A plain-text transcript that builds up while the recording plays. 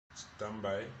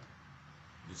standby.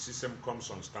 The system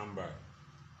comes on standby.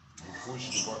 You push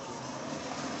the button,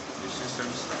 the system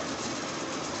starts.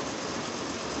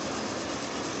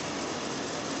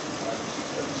 As the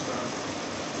system starts,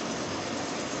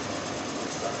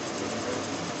 it starts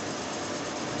generating.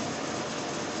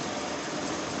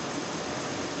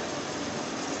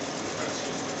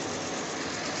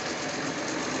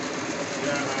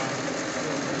 Here now,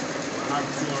 we have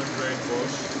 200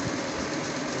 volts,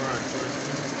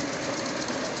 220.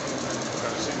 You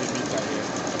can see the meter here.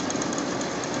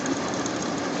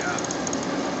 Yeah.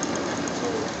 So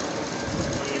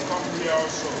when you come here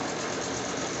also,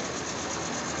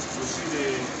 you see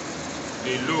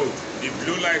the load. The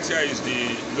blue light here is the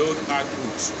load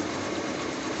output.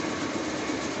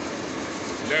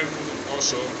 Then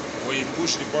also, when you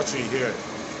push the button here,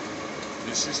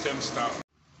 the system starts.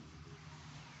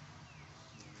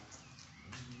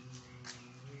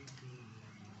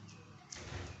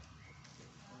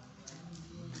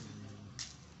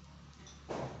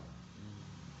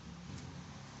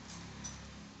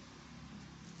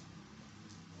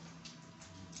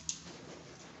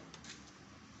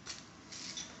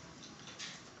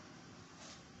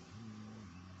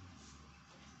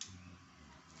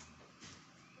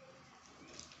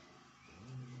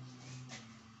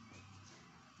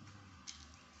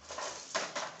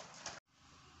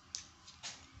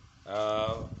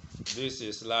 This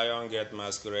is Lion Gate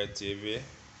Masquerade TV.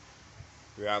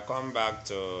 We are come back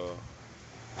to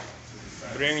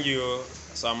bring you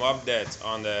some updates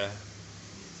on a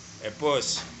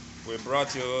post we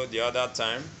brought you the other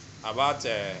time about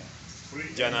a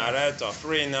generator,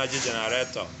 free energy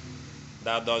generator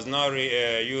that does not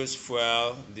use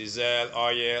fuel, diesel,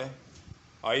 oil,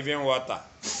 or even water.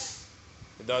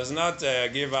 It does not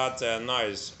give out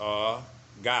noise or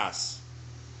gas.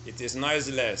 It is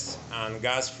noiseless and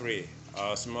gas-free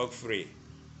or smoke-free.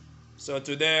 So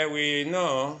today we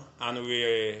know and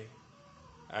we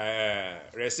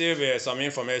receive some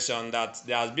information that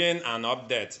there has been an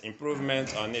update,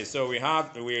 improvement on it. So we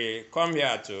come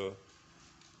here to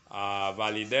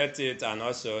validate it and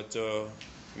also to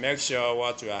make sure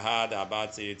what we heard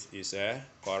about it is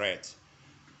correct.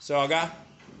 So Oga,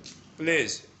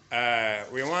 please,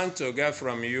 we want to get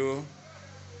from you,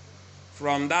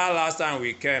 from that last time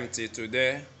we came till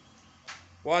today,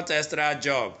 what extra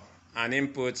job and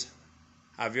input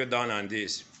have you done on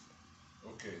this?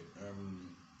 Okay,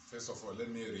 first of all, let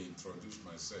me reintroduce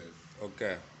myself.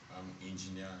 Okay. I'm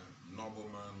Engineer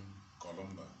Nobleman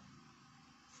Columba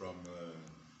from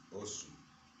Osu,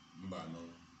 Mbano,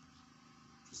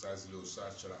 precisely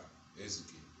Osachara,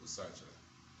 Ezike, Osachara.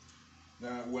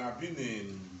 Now, we have been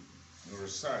in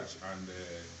research and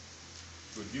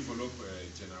to develop a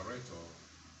generator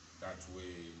that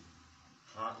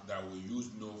will use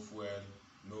no fuel,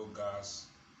 no gas,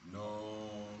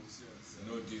 no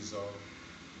diesel,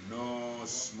 no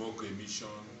smoke emission,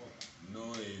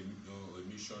 no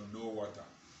emission, no water.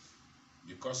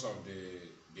 Because of the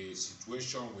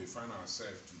situation we find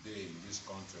ourselves today in this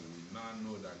country, we now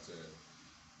know that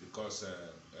because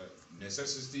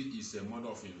necessity is a mode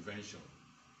of invention.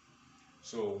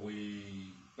 So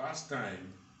last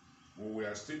time we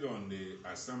were still on the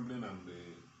assembling and the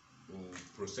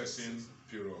processing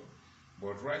period,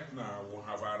 but right now we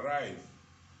have arrived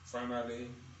finally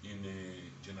in a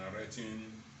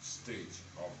generating stage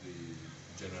of the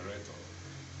generator.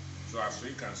 So as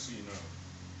you can see now,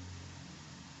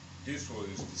 this was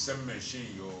the same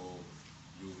machine you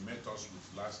met us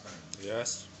with last time.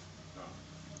 Yes. Now,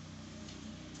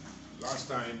 last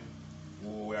time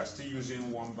we were still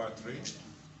using one battery.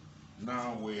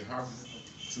 Now we have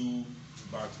two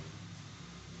batteries,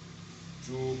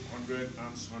 200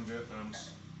 amps, 100 amps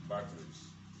batteries.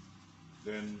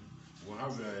 Then we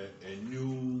have another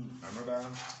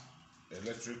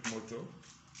electric motor,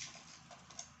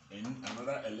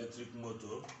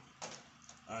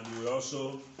 and we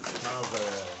also have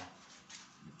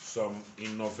some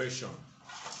innovation,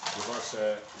 because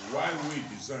while we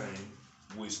design,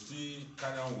 we still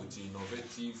carry on with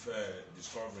innovative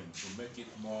discovering to make it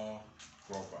more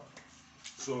proper.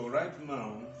 So right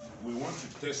now we want to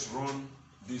test run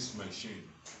this machine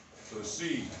to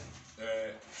see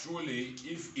truly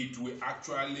if it will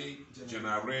actually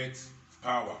generate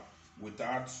power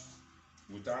without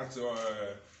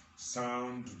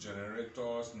sound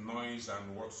generators, noise,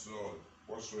 and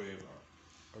whatsoever.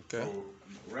 Okay. So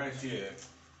right here,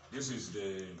 this is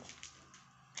the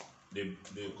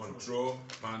control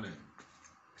panel.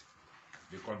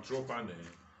 The control panel.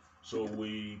 So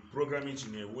we program it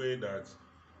in a way that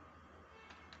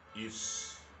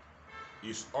is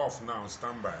off now,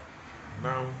 standby.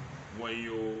 Now, when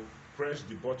you press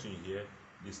the button here,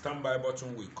 the standby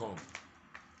button will come.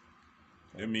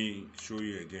 Let me show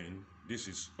you again. This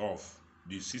is off.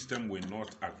 The system will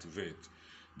not activate.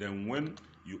 Then when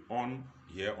you on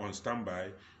here on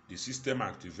standby, the system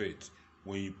activates.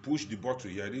 When you push the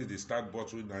button here, this is the start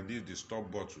button and this is the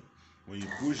stop button. When you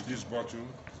push this button,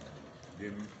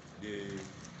 the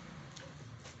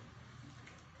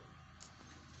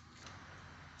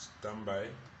standby,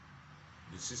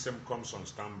 the system comes on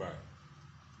standby.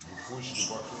 You push the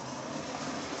button,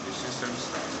 the system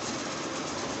starts.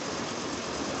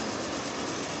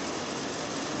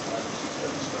 The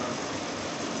system starts.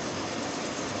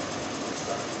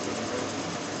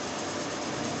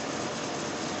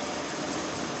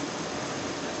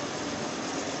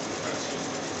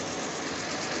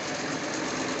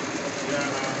 Yeah,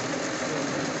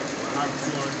 I have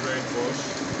 200 volts,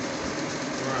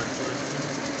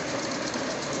 220.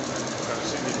 You can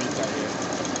see the meter here.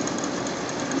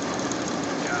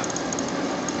 Yeah.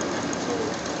 So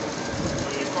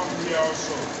when you come here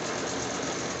also,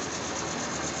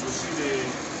 you see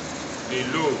the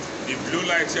load. The blue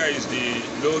light here is the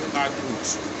load output.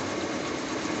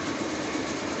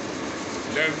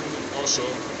 Then also,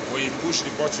 when you push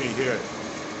the button here,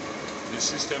 the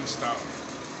system starts.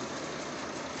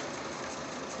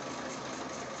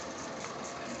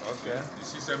 Okay. The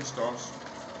system stops.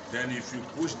 Then if you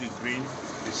push the green,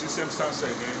 the system starts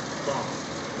again. Come.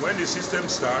 When the system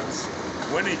starts,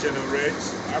 when it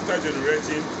generates, after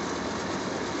generating,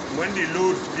 when the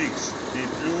load peaks, the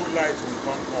blue light will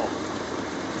come off.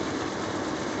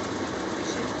 You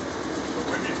see? So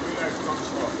when the blue light comes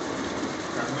off,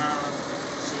 you can now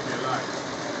see the light.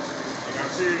 You can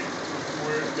see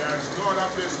where there's no other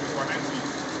place to connect it.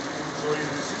 So it's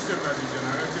the system that is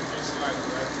generating this light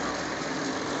right now.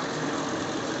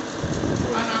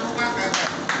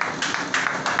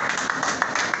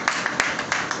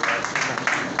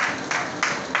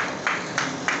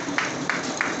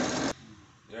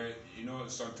 Yeah, you know,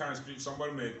 sometimes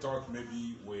somebody may thought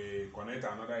maybe we connect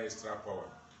another extra power.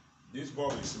 This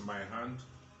bulb is in my hand,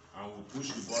 and we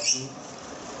push the button,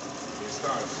 it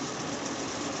starts.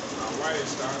 And why it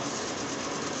starts?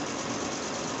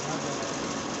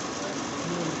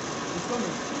 It's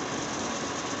coming.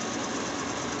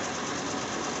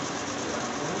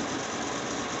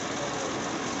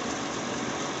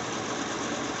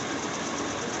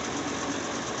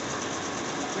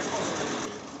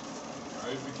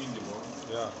 Are you picking the ball?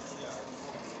 Yeah.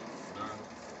 Now,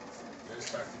 let's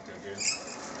start it again.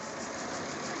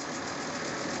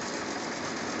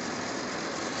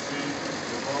 See,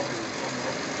 the ball will come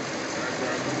up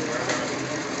gradually,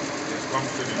 it comes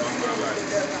to the normal light.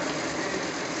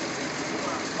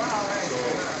 So,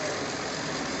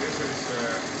 this is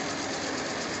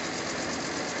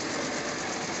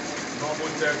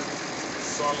Normal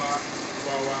solar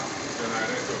power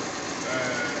generator.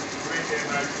 Free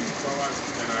energy power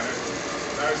generator.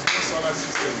 There is no solar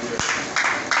system here.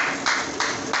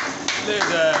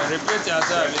 Please repeat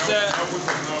yourself. You say Noble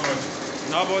technology.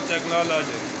 novel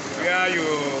technology, where you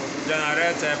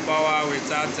generate power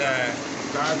without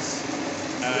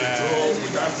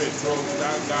Without petrol,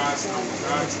 without gas, and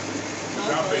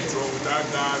without petrol, without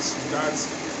gas, without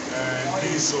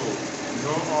diesel,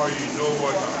 no oil, no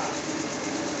water.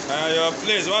 your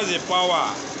place. What's the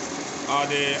power or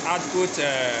the output?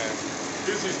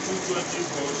 This is 220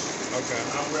 volts. Okay.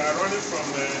 And we are running from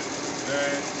the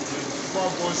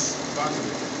 24 volts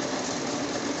battery.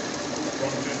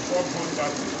 From 24 volt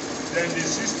battery. Then the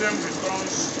system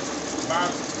returns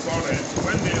back current.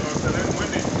 When the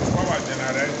power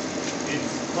generates, it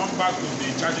comes back to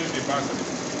the charging the battery.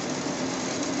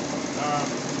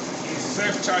 It's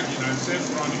self-charging and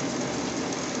self-running.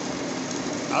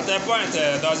 At a point,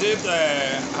 does it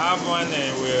have when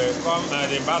will come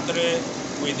the battery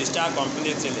will discharge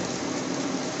completely?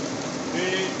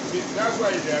 That's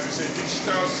why there is a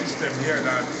digital system here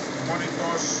that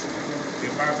monitors the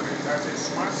battery. There's a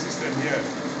smart system here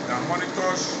that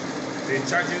monitors the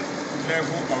charging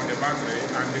level of the battery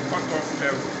and the cutoff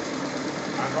level,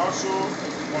 and also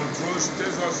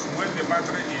tells us when the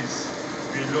battery is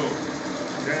below.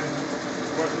 Then,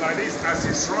 but like this, as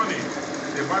it's running,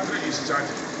 the battery is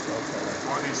charging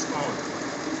on its own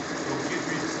to keep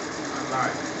it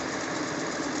alive.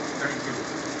 Thank you.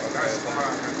 Okay, that's all I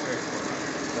can say for now.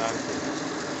 Thank you.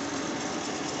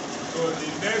 So the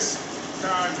next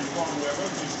time we come, we are going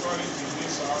to install it in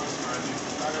this house and it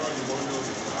will carry all the modules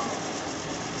in the house.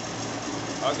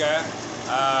 Okay.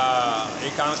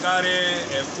 It can carry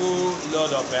a full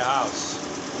load of a house.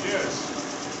 Yes.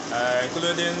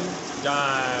 Including the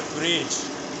fridge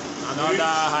and other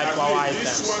high power items.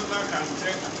 This one now can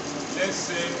take, let's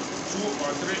say, 2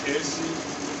 or 3 AC,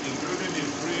 including the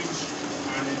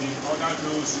other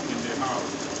loads in the house.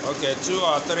 Okay, 2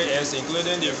 or 3 eggs,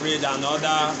 including the fridge and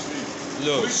other Which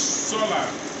loads. solar,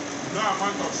 no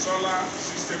amount of solar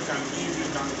system can give you,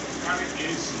 can carry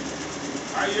AC.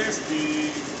 Highest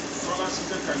the solar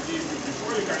system can give you,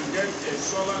 before you can get a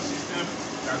solar system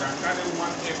that can carry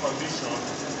 1 air condition,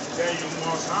 then you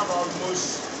must have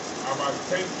almost about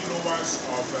 10 kilowatts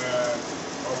of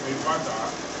inverter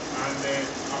and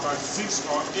about 6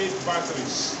 or 8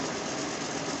 batteries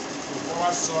to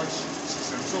power such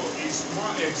system. So it's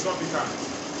more exorbitant,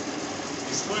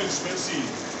 it's more expensive.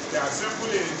 They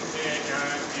assemble an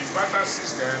inverter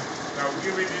system that will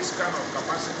give you this kind of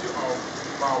capacity of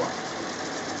power.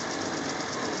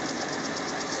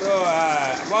 So,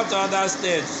 what other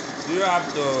stages do you have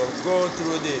to go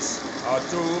through this or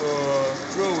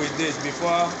through with this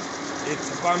before it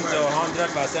comes to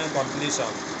 100% completion?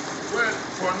 Well,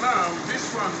 for now, this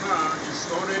one now is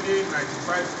already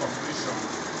 95 completion,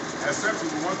 except if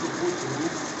you want to put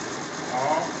roof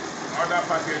or other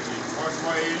packaging. But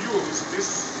for a use, this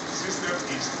system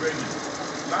is ready.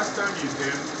 Last time you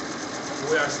came,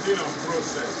 we are still on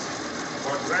process,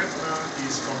 but right now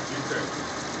is completed.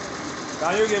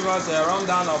 Can you give us a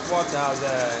rundown of what has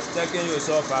taken you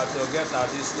so far to get at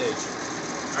this stage?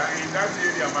 In that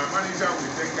area, my manager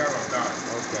will take care of that.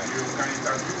 Okay. You can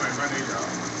interview my manager.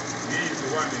 He is the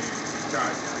one in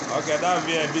charge. Okay, that will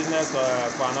be a business for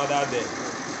another day.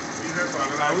 Business for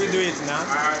another Can we day. do it now?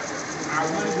 I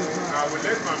will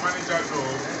let my manager know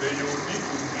that you will need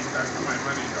to interview my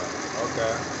manager.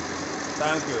 Okay.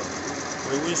 Thank you.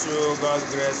 We wish you God's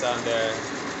grace and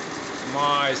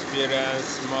more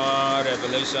experience, more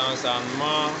revelations, and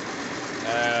more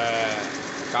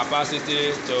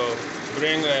capacity to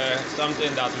bring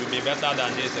something that will be better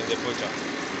than this in the future.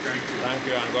 Thank you. Thank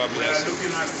you, and God bless you. We are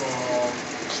looking out for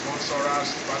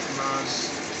sponsors, partners,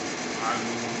 and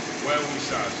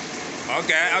well-wishers.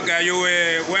 Okay. You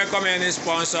will welcome any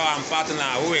sponsor and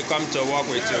partner who will come to work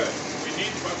with you. We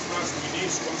need partners, we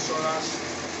need sponsors,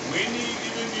 we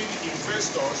even need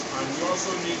investors, and we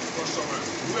also need customers.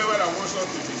 Whoever that wants us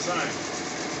to design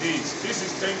this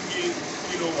is 10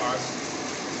 kilowatts,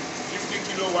 50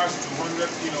 kilowatts to 100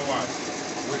 kilowatts.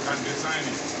 We can design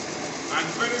it. And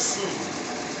very soon,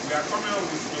 we are coming up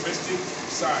with domestic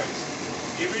size.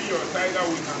 Even your tiger,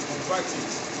 we can convert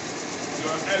it.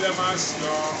 Your elements,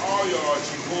 all your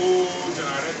Chico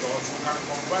generators, we can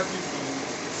convert it to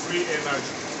free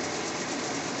energy.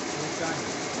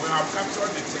 We have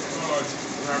captured the technology,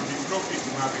 we have developed it,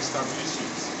 we have established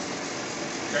it.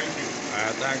 Thank you.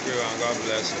 Thank you, and God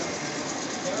bless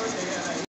you.